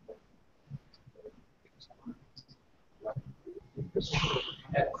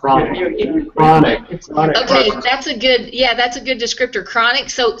 Chronic. Okay, that's a good descriptor, chronic.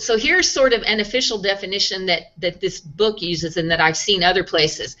 So here's sort of an official definition that this book uses and that I've seen other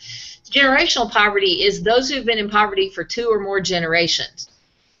places. Generational poverty is those who've been in poverty for 2 or more generations.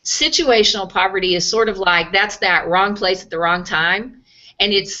 Situational poverty is sort of like that's that wrong place at the wrong time,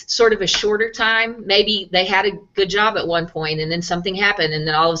 and it's sort of a shorter time. Maybe they had a good job at one point and then something happened and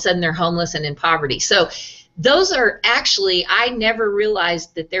then all of a sudden they're homeless and in poverty. So those are actually, I never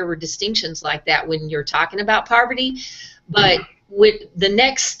realized that there were distinctions like that when you're talking about poverty, but with the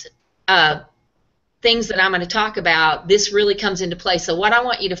next things that I'm going to talk about, this really comes into play. So what I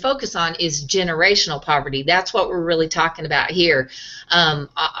want you to focus on is generational poverty. That's what we're really talking about here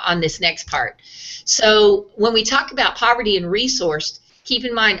on this next part. So when we talk about poverty and resourced, keep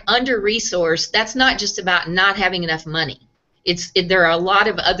in mind, under-resourced, that's not just about not having enough money. There are a lot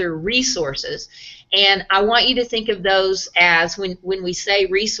of other resources, and I want you to think of those as, when we say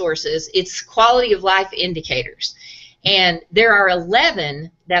resources, it's quality of life indicators. And there are 11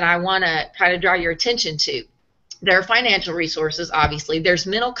 that I want to kind of draw your attention to. There are financial resources, obviously. There's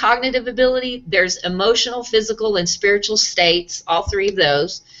mental cognitive ability. There's emotional, physical, and spiritual states, all three of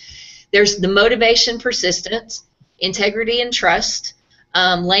those. There's the motivation, persistence, integrity, and trust,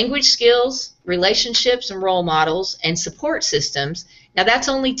 language skills, relationships and role models, and support systems. Now, that's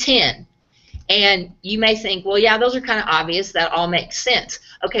only 10. And you may think, well, yeah, those are kind of obvious. That all makes sense.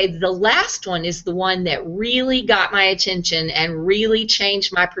 Okay, the last one is the one that really got my attention and really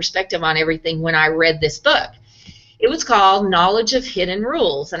changed my perspective on everything when I read this book. It was called Knowledge of Hidden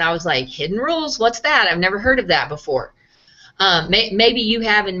Rules. And I was like, hidden rules? What's that? I've never heard of that before. Maybe you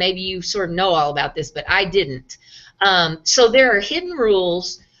have, and maybe you sort of know all about this, but I didn't. So there are hidden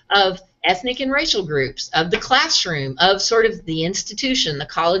rules of ethnic and racial groups, of the classroom, of sort of the institution, the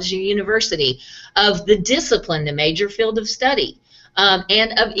college or university, of the discipline, the major field of study,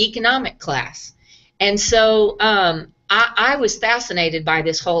 and of economic class. And so I was fascinated by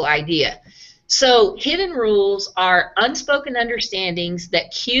this whole idea. So hidden rules are unspoken understandings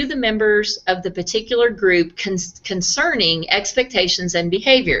that cue the members of the particular group concerning expectations and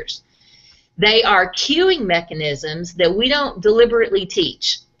behaviors. They are cueing mechanisms that we don't deliberately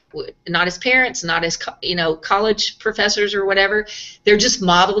teach. Not as parents, not as college professors or whatever. They're just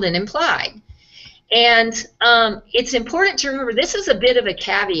modeled and implied. And it's important to remember, this is a bit of a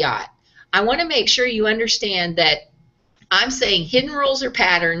caveat. I want to make sure you understand that I'm saying hidden rules are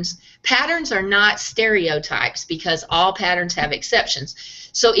patterns. Patterns are not stereotypes, because all patterns have exceptions.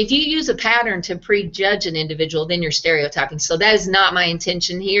 So if you use a pattern to prejudge an individual, then you're stereotyping. So that is not my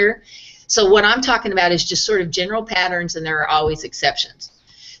intention here. So what I'm talking about is just sort of general patterns, and there are always exceptions.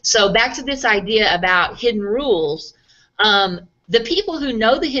 So back to this idea about hidden rules, the people who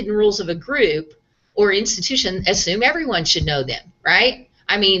know the hidden rules of a group or institution assume everyone should know them, right?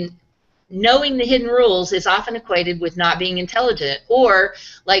 I mean, knowing the hidden rules is often equated with not being intelligent, or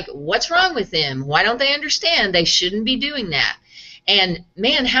like, what's wrong with them? Why don't they understand? They shouldn't be doing that. And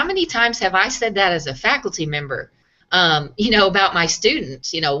man, how many times have I said that as a faculty member? About my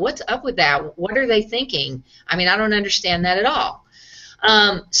students, what's up with that? What are they thinking? I mean, I don't understand that at all.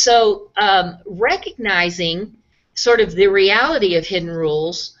 Recognizing sort of the reality of hidden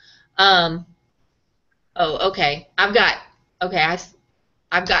rules. I've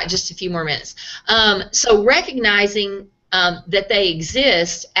got just a few more minutes. So recognizing that they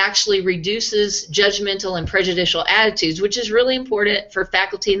exist actually reduces judgmental and prejudicial attitudes, which is really important for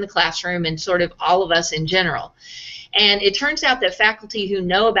faculty in the classroom and sort of all of us in general. And it turns out that faculty who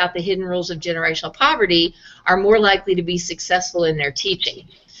know about the hidden rules of generational poverty are more likely to be successful in their teaching.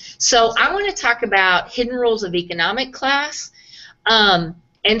 So I want to talk about hidden rules of economic class. And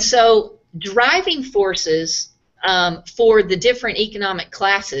so driving forces for the different economic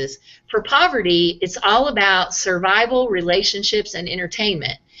classes. For poverty, it's all about survival, relationships, and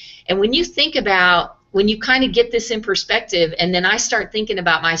entertainment. And when you think about, when you kind of get this in perspective, and then I start thinking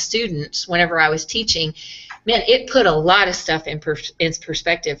about my students whenever I was teaching, man, it put a lot of stuff in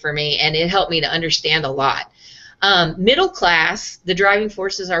perspective for me, and it helped me to understand a lot. Middle class, the driving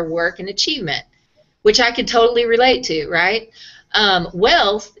forces are work and achievement, which I could totally relate to, right?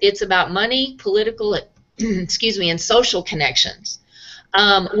 Wealth, it's about money, political, and social connections.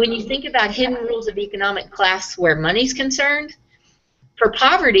 When you think about hidden rules of economic class where money's concerned, for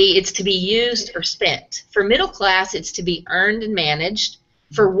poverty, it's to be used or spent. For middle class, it's to be earned and managed.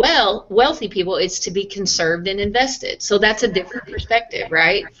 For wealthy people, it's to be conserved and invested. So that's a different perspective,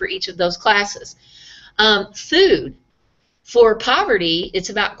 right, for each of those classes. Food. For poverty, it's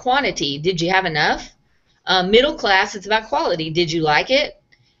about quantity. Did you have enough? Middle class, it's about quality. Did you like it?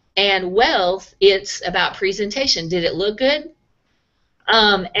 And wealth, it's about presentation. Did it look good?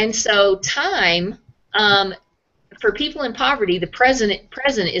 And so time, for people in poverty, the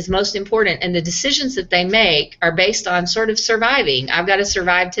present is most important, and the decisions that they make are based on sort of surviving. I've got to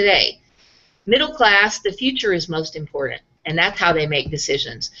survive today. Middle class, the future is most important, and that's how they make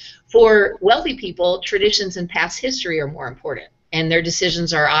decisions. For wealthy people, traditions and past history are more important, and their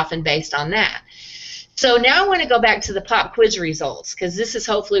decisions are often based on that. So now I want to go back to the pop quiz results, because this is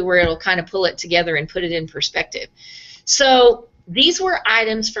hopefully where it'll kind of pull it together and put it in perspective. So these were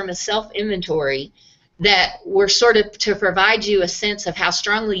items from a self-inventory that were sort of to provide you a sense of how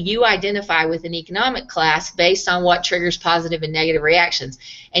strongly you identify with an economic class based on what triggers positive and negative reactions.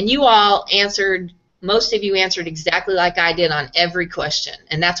 And you all answered, most of you answered exactly like I did on every question,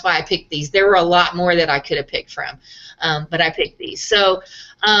 and that's why I picked these. There were a lot more that I could have picked from, but I picked these. So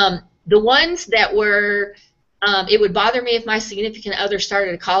the ones that were, it would bother me if my significant other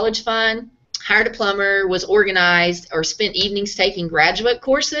started a college fund, hired a plumber, was organized, or spent evenings taking graduate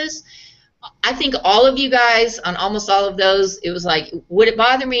courses. I think all of you guys, on almost all of those, it was like, would it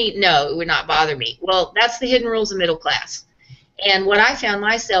bother me? No, it would not bother me. Well, that's the hidden rules of middle class. And what I found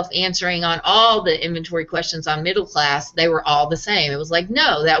myself answering on all the inventory questions on middle class, they were all the same. It was like,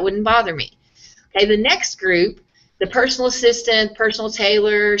 no, that wouldn't bother me. Okay, the next group, the personal assistant, personal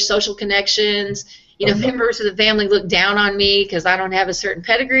tailor, social connections, you know, members of the family look down on me because I don't have a certain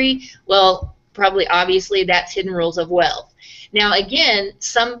pedigree. Well, probably obviously that's hidden rules of wealth. Now, again,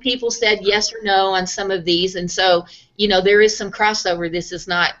 some people said yes or no on some of these, and so, you know, there is some crossover. This is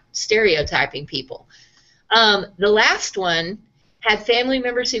not stereotyping people. The last one had family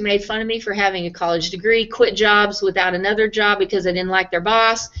members who made fun of me for having a college degree, quit jobs without another job because they didn't like their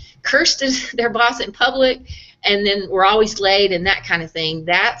boss, cursed their boss in public, and then were always late and that kind of thing.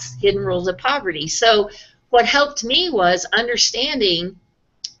 That's hidden rules of poverty. So what helped me was understanding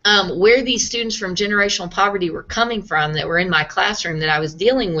where these students from generational poverty were coming from that were in my classroom that I was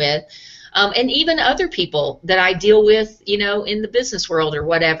dealing with, and even other people that I deal with, you know, in the business world or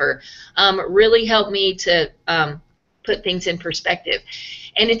whatever, really helped me to put things in perspective.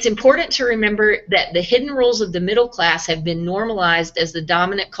 And it's important to remember that the hidden rules of the middle class have been normalized as the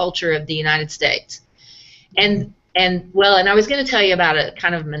dominant culture of the United States. And I was going to tell you about a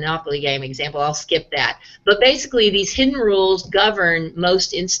kind of Monopoly game example. I'll skip that. But basically, these hidden rules govern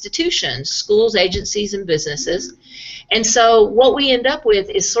most institutions, schools, agencies, and businesses. And so what we end up with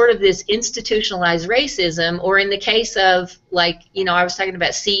is sort of this institutionalized racism, or in the case of, like, you know, I was talking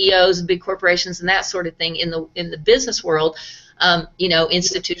about CEOs and big corporations and that sort of thing in the business world, you know,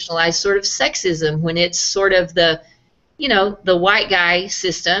 institutionalized sort of sexism, when it's sort of the, you know, the white guy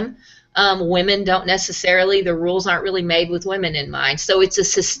system. Women don't necessarily, the rules aren't really made with women in mind. So it's a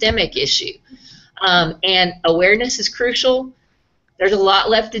systemic issue. And awareness is crucial. There's a lot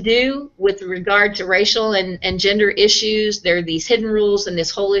left to do with regard to racial and gender issues. There are these hidden rules and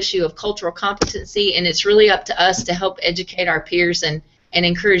this whole issue of cultural competency, and it's really up to us to help educate our peers and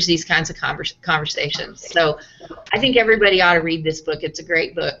encourage these kinds of conversations. So I think everybody ought to read this book. It's a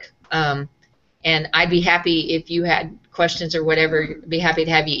great book. And I'd be happy if you had questions or whatever, be happy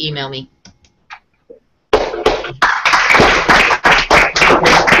to have you email me.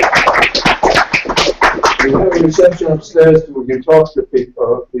 We have a reception upstairs where we can talk to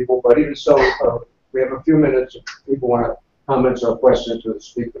people, but even so, we have a few minutes if people want to comment or questions to the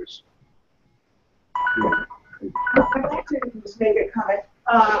speakers. Yeah. I'd like to just make a comment.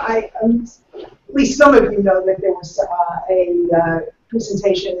 At least some of you know that there was a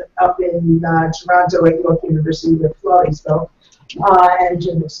presentation up in Toronto at York University with Floresville, and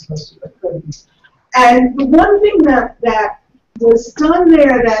Jim was supposed to go to these. And the one thing that was done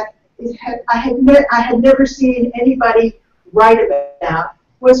there that I had never seen anybody write about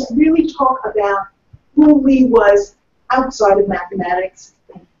was really talk about who we was outside of mathematics,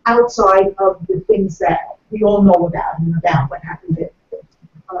 outside of the things that we all know about and about what happened at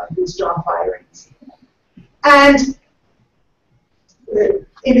these job firings. And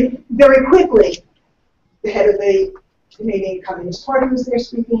very quickly, the head of the Canadian Communist Party was there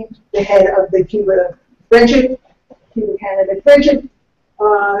speaking, the head of the Cuba Canada Friendship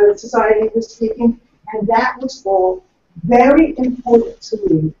Society was speaking, and that was all very important to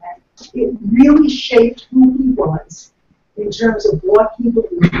me. And it really shaped who he was in terms of what he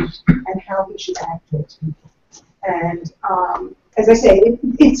believed and how he should act towards people. And as I say,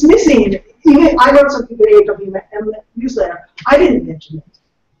 it's missing. Even I wrote something for the AWM newsletter. I didn't mention it.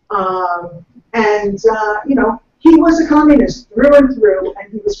 You know, he was a communist through and through,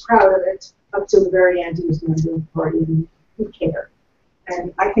 and he was proud of it up till the very end. He was going to do the party, and he cared.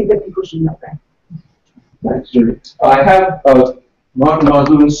 And I think that people should know that. Thanks, Judy. I have Martin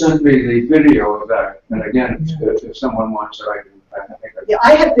Muldoon sent me the video of that, and again, if someone wants it, I think I can. Yeah,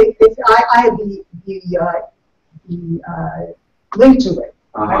 I have the link to it.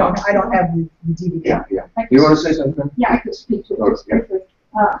 I don't have the DVD. Yeah. You want to say something? Yeah, I could speak to it briefly.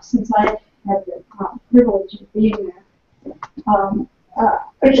 Since I had the privilege of being there.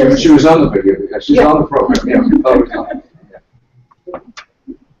 She was on the video. She's on the program. Yeah.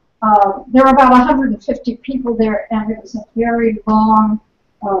 there were about 150 people there, and it was a very long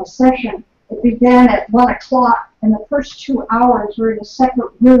session. It began at 1 o'clock, and the first 2 hours were in a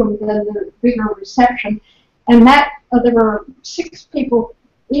separate room than the bigger reception. And that there were 6 people,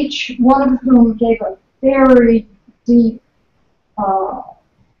 each one of whom gave a very deep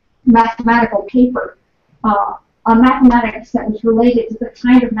mathematical paper on mathematics that was related to the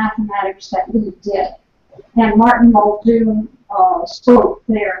kind of mathematics that we did. And Martin Muldoon spoke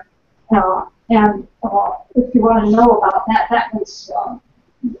there. And if you want to know about that, that was,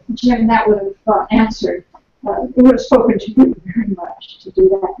 Jim, that would have answered. It would have spoken to you very much to do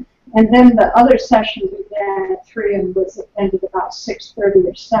that. And then the other session began at 3 and was ended about 6:30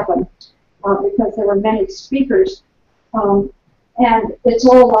 or 7 because there were many speakers. And it's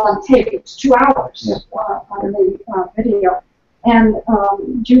all on tape. It's 2 hours on the video. And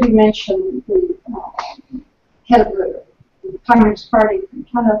Judy mentioned the head of the Communist Party from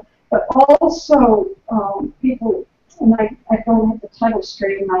Canada, but also people, and I don't have the title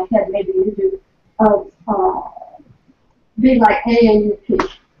straight in my head, maybe you do, of be like AAUP,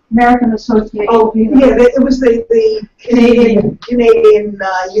 American Association. Oh, yeah, it was the Canadian Union.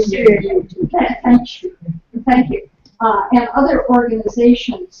 Thank you. And other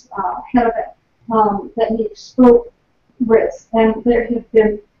organizations head of it that he spoke with, and there had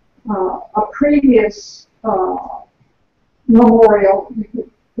been a previous memorial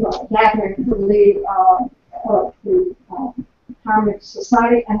gathering from the Communist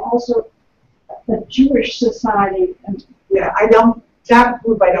Society, and also the Jewish Society. And yeah, that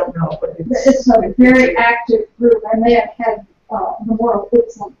group I don't know, but it's a very active group, and they have had memorial.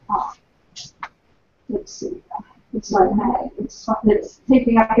 Let's see. It's like it's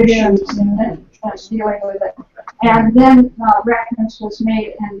taking up issues and dealing with it. And then reference was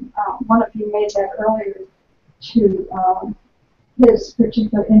made, and one of you made that earlier, to his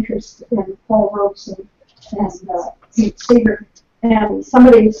particular interest in Paul Robeson and Pete Seeger. And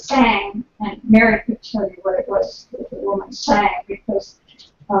somebody sang, and Mary could tell you what it was that the woman sang, because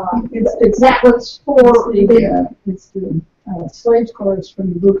that was for it's the slave chorus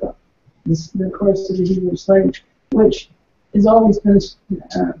from the Luca, the chorus of the Hebrew slaves, which has always been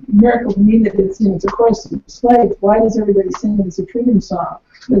a miracle to me that it's a chorus of slaves. Why does everybody sing it as a freedom song?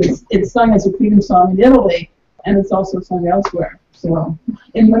 It's sung as a freedom song in Italy, and it's also sung elsewhere. So,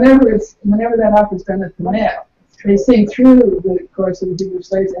 and whenever that opera's done at the Met, they sing through the chorus of the Hebrew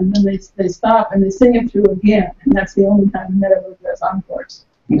slaves, and then they stop and they sing it through again, and that's the only time the Met ever does encores.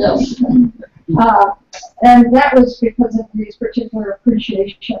 And that was because of these particular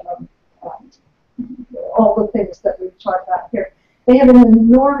appreciation of all the things that we've talked about here. They had an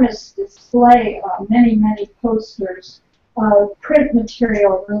enormous display of many, many posters of print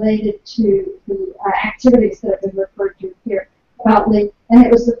material related to the activities that have been referred to here about Lee. And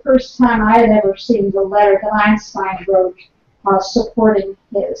it was the first time I had ever seen the letter that Einstein wrote supporting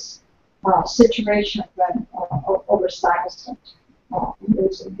his situation over Stuyvesant,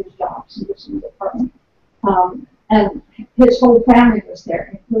 losing his jobs, losing the department. And his whole family was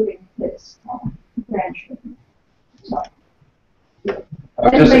there, including his grandchildren. So,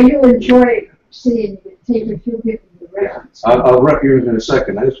 anyway, you'll enjoy seeing it. Take a few people to the reference. I'll wrap you in a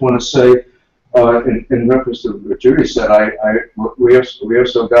second. I just want to say, in reference to what Judy said, we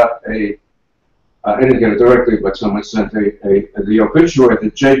also got I didn't get it directly, but someone sent the obituary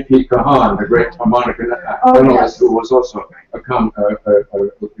that J.P. Kahan, the great harmonica analyst, who was also a communist.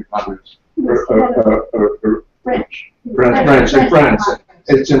 French.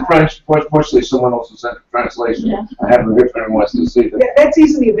 It's in French. Fortunately, someone also sent a translation. Yeah. I haven't heard if anyone wants to see that. Yeah, that's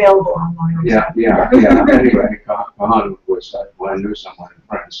easily available online. Yeah. Anyway, Kahan was, I knew someone in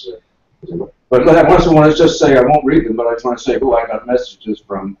France. But I also want to just say, I won't read them, but I just want to say who I got messages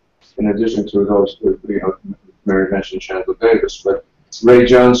from, in addition to those, Mary mentioned Chandler Davis, but Ray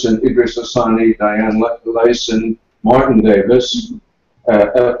Johnson, Idris Hassani, Diane Lyson, Martin Davis,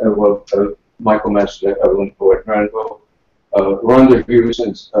 Michael Messer, Evelyn Ford Granville, Rhonda Hughes,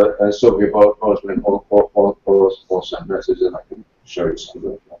 and Sylvia Bozeman, all sent messages, and I can show you some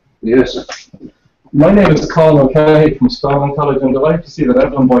of them. Yes. My name is Colin O'Kay from Spelman College. I'm delighted to see that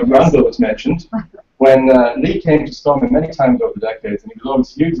Evelyn Boyd Granville was mentioned. When Lee came to Spelman many times over the decades, and he was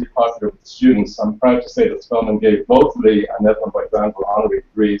always hugely popular with the students, I'm proud to say that Spelman gave both Lee and Evelyn Boyd Granville honorary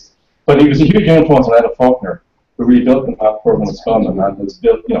degrees. But he was a huge influence on Etta Faulkner, who rebuilt the math program at Spelman and has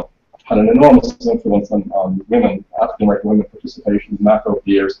built, had an enormous influence on women, African-American women participation in math over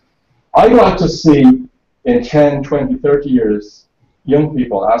the years. I'd like to see in 10, 20, 30 years, young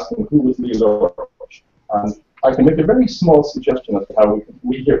people asking who was Lee Lorch. And I can make a very small suggestion as to how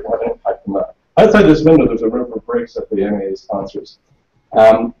we here can have an impact on that. Outside this window, there's a river of breaks that the MA sponsors.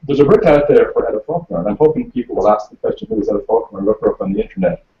 There's a brick out there for Edda Faulkner, and I'm hoping people will ask the question, who is Edda Faulkner, and look her up on the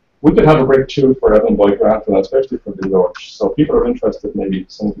internet. We could have a brick too for Evan Boyd Granville, especially for the Lorch. So if people are interested, maybe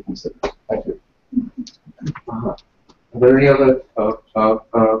something to consider. Thank you. Are there any other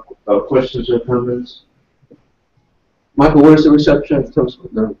questions or comments? Michael, where's the reception? Tell us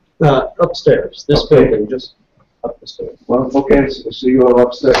what the Upstairs. This building, just up the stairs. Well, okay, so you all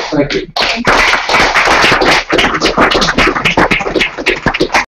upstairs. Thank you.